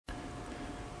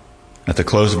At the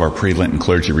close of our pre-Lenten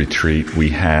clergy retreat, we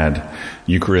had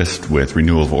Eucharist with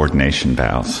renewal of ordination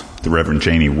vows. The Reverend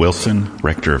Janie Wilson,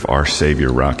 rector of Our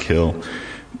Savior Rock Hill,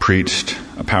 preached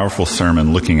a powerful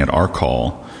sermon looking at our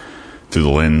call through the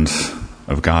lens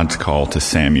of God's call to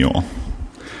Samuel.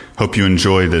 Hope you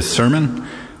enjoy this sermon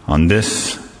on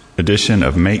this edition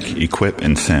of Make, Equip,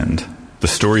 and Send, the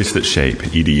stories that shape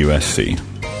EDUSC.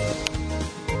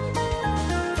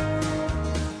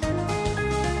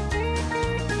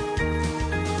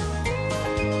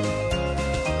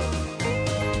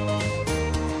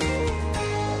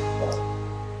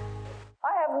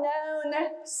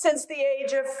 Since the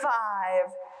age of 5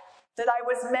 that I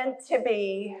was meant to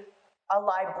be a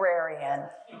librarian.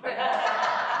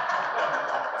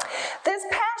 This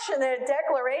passionate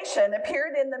declaration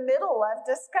appeared in the middle of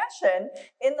discussion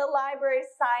in the library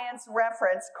science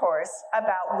reference course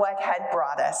about what had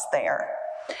brought us there.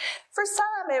 For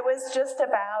some, it was just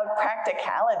about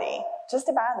practicality, just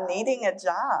about needing a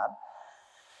job.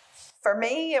 For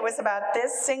me, it was about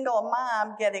this single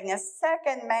mom getting a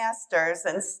second master's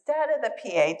instead of the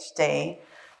PhD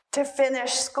to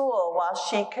finish school while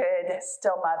she could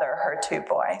still mother her 2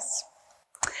 boys.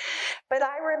 But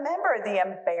I remember the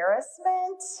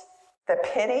embarrassment, the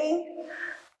pity,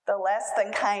 the less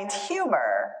than kind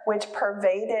humor which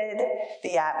pervaded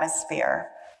the atmosphere.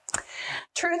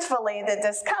 Truthfully, the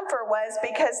discomfort was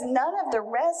because none of the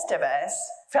rest of us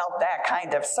felt that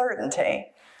kind of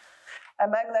certainty.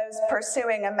 Among those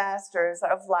pursuing a master's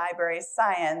of library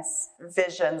science,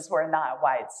 visions were not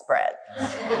widespread.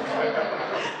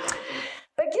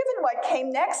 But given what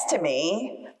came next to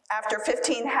me, after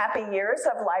 15 happy years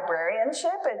of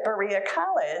librarianship at Berea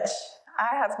College,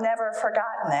 I have never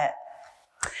forgotten it.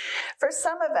 For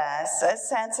some of us, a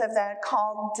sense of that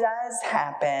call does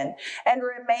happen and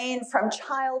remain from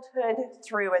childhood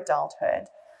through adulthood.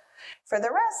 For the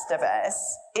rest of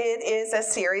us, it is a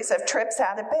series of trips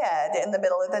out of bed in the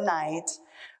middle of the night,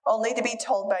 only to be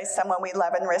told by someone we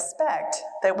love and respect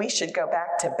that we should go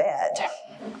back to bed.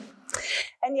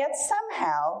 And yet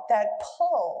somehow that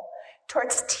pull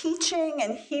towards teaching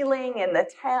and healing in the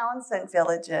towns and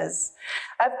villages,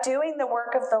 of doing the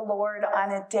work of the Lord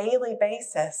on a daily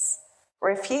basis,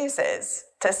 refuses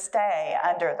to stay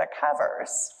under the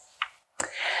covers.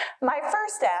 My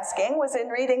first asking was in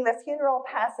reading the funeral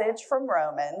passage from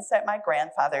Romans at my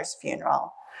grandfather's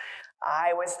funeral.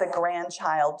 I was the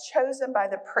grandchild chosen by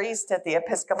the priest at the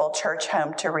Episcopal Church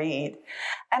home to read,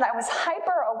 and I was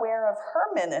hyper aware of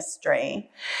her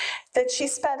ministry, that she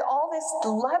spent all this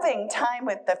loving time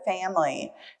with the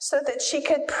family so that she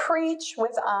could preach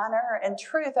with honor and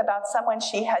truth about someone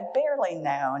she had barely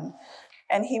known,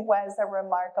 and he was a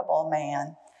remarkable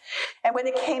man. And when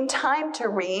it came time to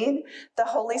read, the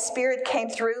Holy Spirit came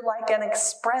through like an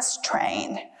express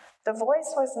train. The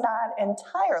voice was not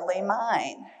entirely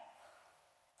mine.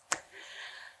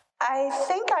 I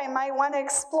think I might want to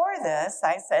explore this,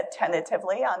 I said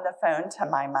tentatively on the phone to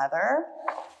my mother.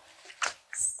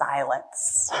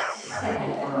 Silence.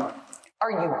 Are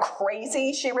you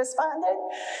crazy? She responded.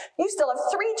 You still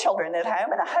have 3 children at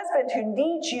home and a husband who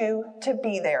needs you to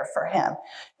be there for him.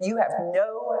 You have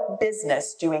no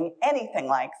business doing anything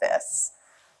like this.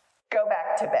 Go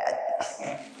back to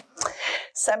bed.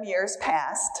 Some years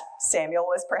passed. Samuel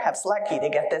was perhaps lucky to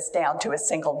get this down to a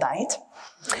single night.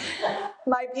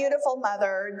 My beautiful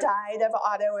mother died of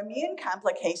autoimmune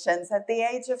complications at the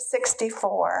age of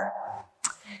 64.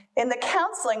 In the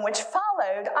counseling which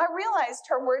followed, I realized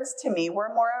her words to me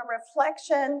were more a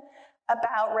reflection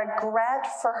about regret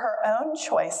for her own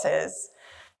choices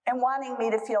and wanting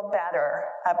me to feel better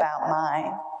about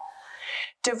mine.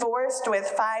 Divorced with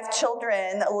 5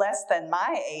 children less than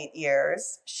my 8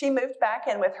 years, she moved back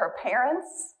in with her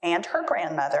parents and her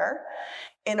grandmother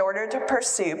in order to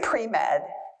pursue pre-med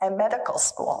and medical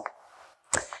school.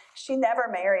 She never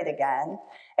married again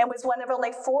and was one of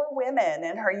only 4 women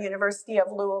in her University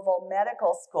of Louisville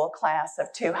medical school class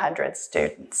of 200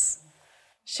 students.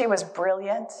 She was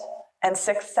brilliant and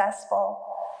successful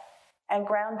and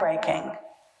groundbreaking,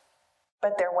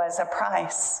 but there was a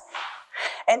price.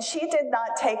 And she did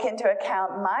not take into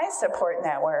account my support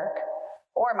network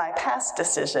or my past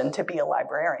decision to be a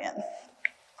librarian.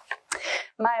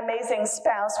 My amazing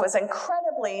spouse was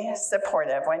incredibly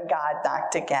supportive when God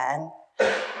knocked again.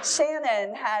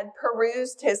 Shannon had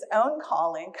perused his own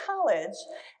call in college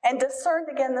and discerned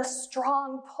again the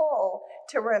strong pull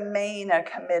to remain a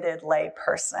committed lay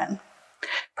person.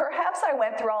 Perhaps I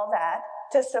went through all that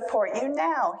to support you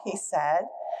now, he said,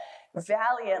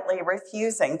 valiantly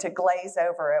refusing to glaze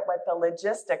over at what the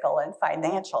logistical and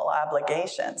financial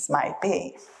obligations might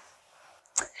be.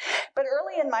 But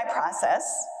early in my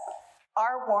process,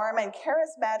 Our warm and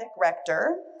charismatic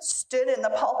rector stood in the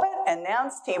pulpit and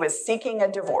announced he was seeking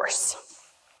a divorce.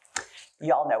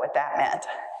 Y'all know what that meant.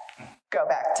 Go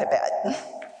back to bed.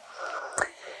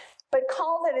 But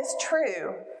call that is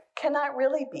true cannot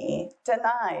really be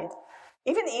denied.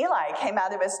 Even Eli came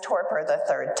out of his torpor the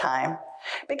third time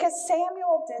because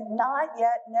Samuel did not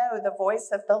yet know the voice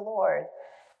of the Lord.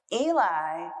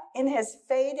 Eli, in his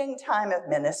fading time of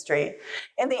ministry,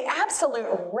 in the absolute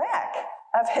wreck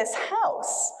of his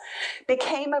house,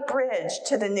 became a bridge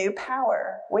to the new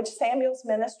power which Samuel's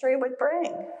ministry would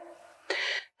bring.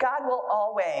 God will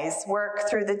always work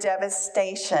through the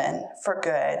devastation for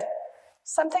good,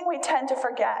 something we tend to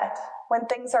forget when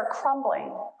things are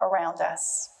crumbling around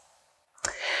us.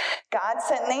 God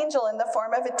sent an angel in the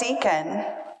form of a deacon.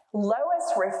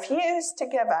 Lois refused to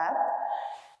give up,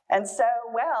 and so,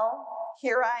 well,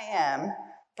 here I am,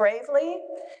 bravely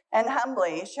and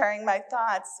humbly sharing my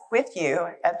thoughts with you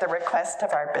at the request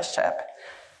of our bishop.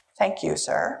 Thank you,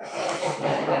 sir.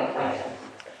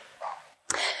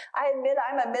 I admit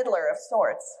I'm a middler of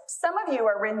sorts. Some of you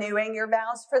are renewing your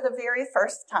vows for the very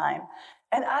first time,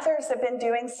 and others have been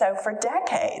doing so for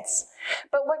decades.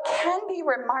 But what can be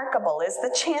remarkable is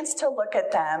the chance to look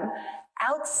at them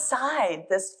outside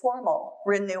this formal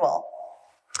renewal.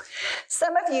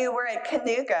 Some of you were at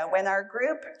Canuga when our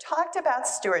group talked about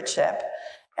stewardship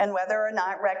and whether or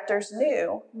not rectors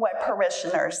knew what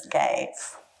parishioners gave.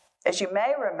 As you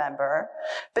may remember,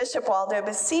 Bishop Waldo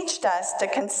beseeched us to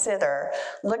consider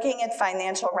looking at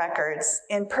financial records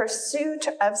in pursuit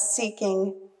of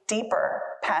seeking deeper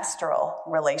pastoral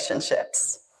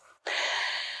relationships.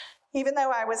 Even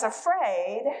though I was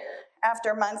afraid,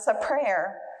 after months of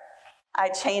prayer, I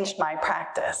changed my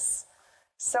practice.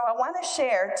 So I want to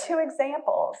share 2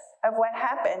 examples of what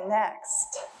happened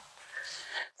next.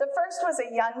 The first was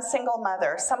a young single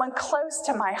mother, someone close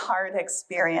to my heart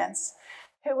experience,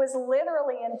 who was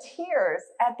literally in tears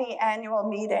at the annual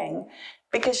meeting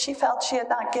because she felt she had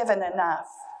not given enough.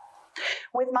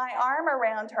 With my arm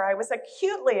around her, I was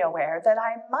acutely aware that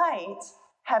I might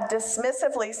have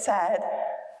dismissively said,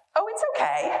 "Oh, it's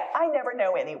okay, I never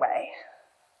know anyway."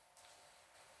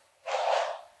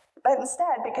 But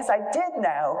instead, because I did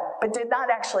know, but did not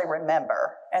actually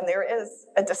remember, and there is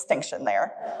a distinction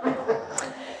there,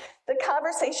 the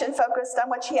conversation focused on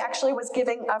what she actually was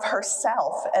giving of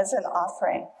herself as an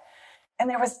offering. And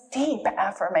there was deep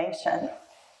affirmation.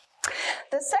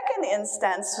 The second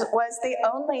instance was the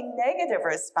only negative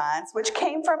response, which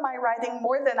came from my writing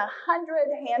more than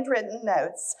 100 handwritten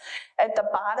notes at the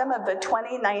bottom of the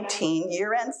 2019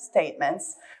 year-end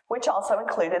statements, which also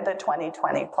included the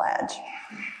 2020 pledge.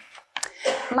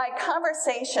 My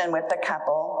conversation with the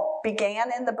couple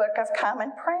began in the Book of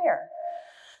Common Prayer.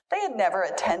 They had never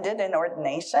attended an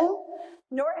ordination,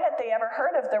 nor had they ever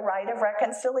heard of the rite of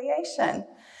reconciliation.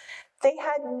 They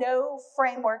had no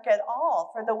framework at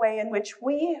all for the way in which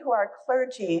we who are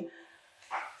clergy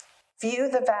view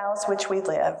the vows which we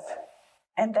live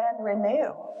and then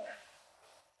renew.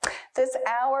 This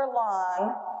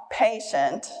hour-long,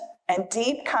 patient, and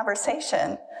deep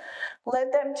conversation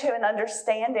led them to an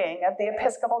understanding of the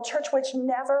Episcopal Church which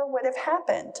never would have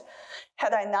happened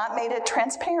had I not made it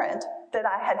transparent that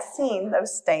I had seen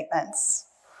those statements.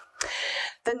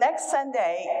 The next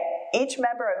Sunday, each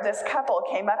member of this couple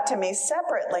came up to me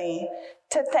separately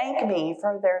to thank me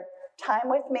for their time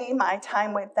with me, my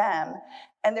time with them,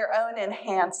 and their own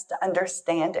enhanced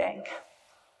understanding.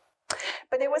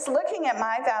 But it was looking at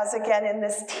my vows again in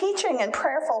this teaching and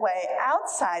prayerful way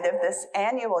outside of this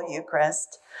annual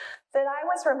Eucharist that I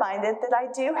was reminded that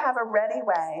I do have a ready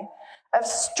way of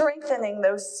strengthening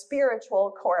those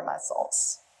spiritual core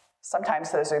muscles.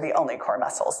 Sometimes those are the only core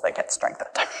muscles that get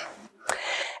strengthened.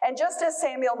 And just as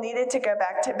Samuel needed to go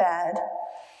back to bed,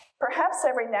 perhaps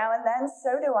every now and then,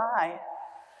 so do I.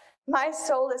 My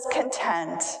soul is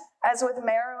content, as with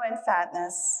marrow and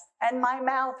fatness, and my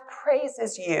mouth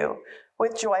praises you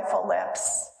with joyful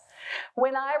lips.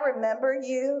 When I remember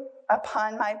you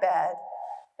upon my bed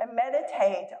and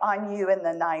meditate on you in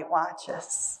the night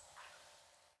watches.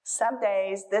 Some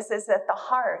days, this is at the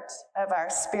heart of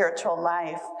our spiritual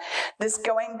life, this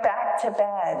going back to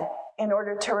bed in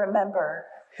order to remember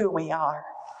who we are.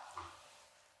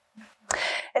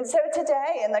 And so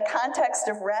today, in the context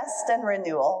of rest and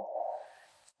renewal,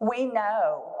 we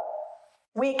know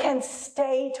we can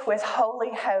state with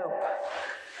holy hope,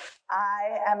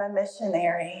 I am a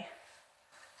missionary.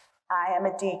 I am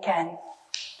a deacon.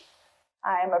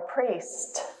 I am a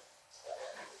priest.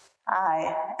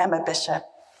 I am a bishop.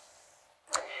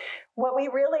 What we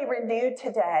really renew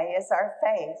today is our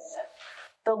faith.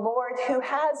 The Lord who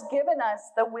has given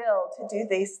us the will to do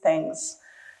these things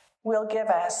will give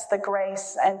us the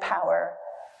grace and power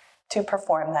to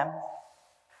perform them.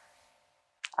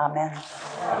 Amen.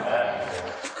 Amen.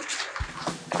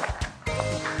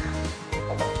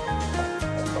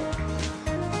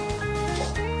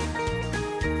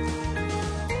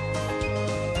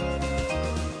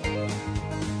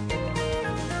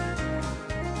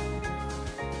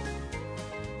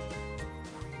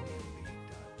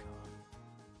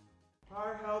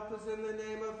 Our help is in the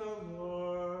name of the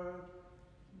Lord,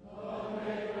 the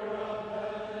maker of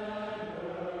heaven and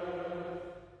earth.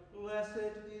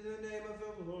 Blessed be the name of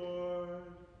the Lord,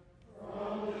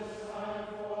 from this time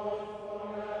forth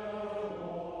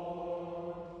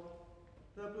forevermore.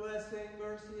 The blessing,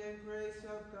 mercy, and grace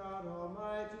of God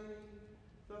Almighty,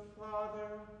 the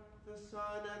Father, the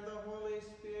Son, and the Holy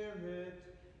Spirit,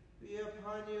 be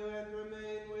upon you and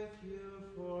remain with you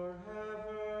forever.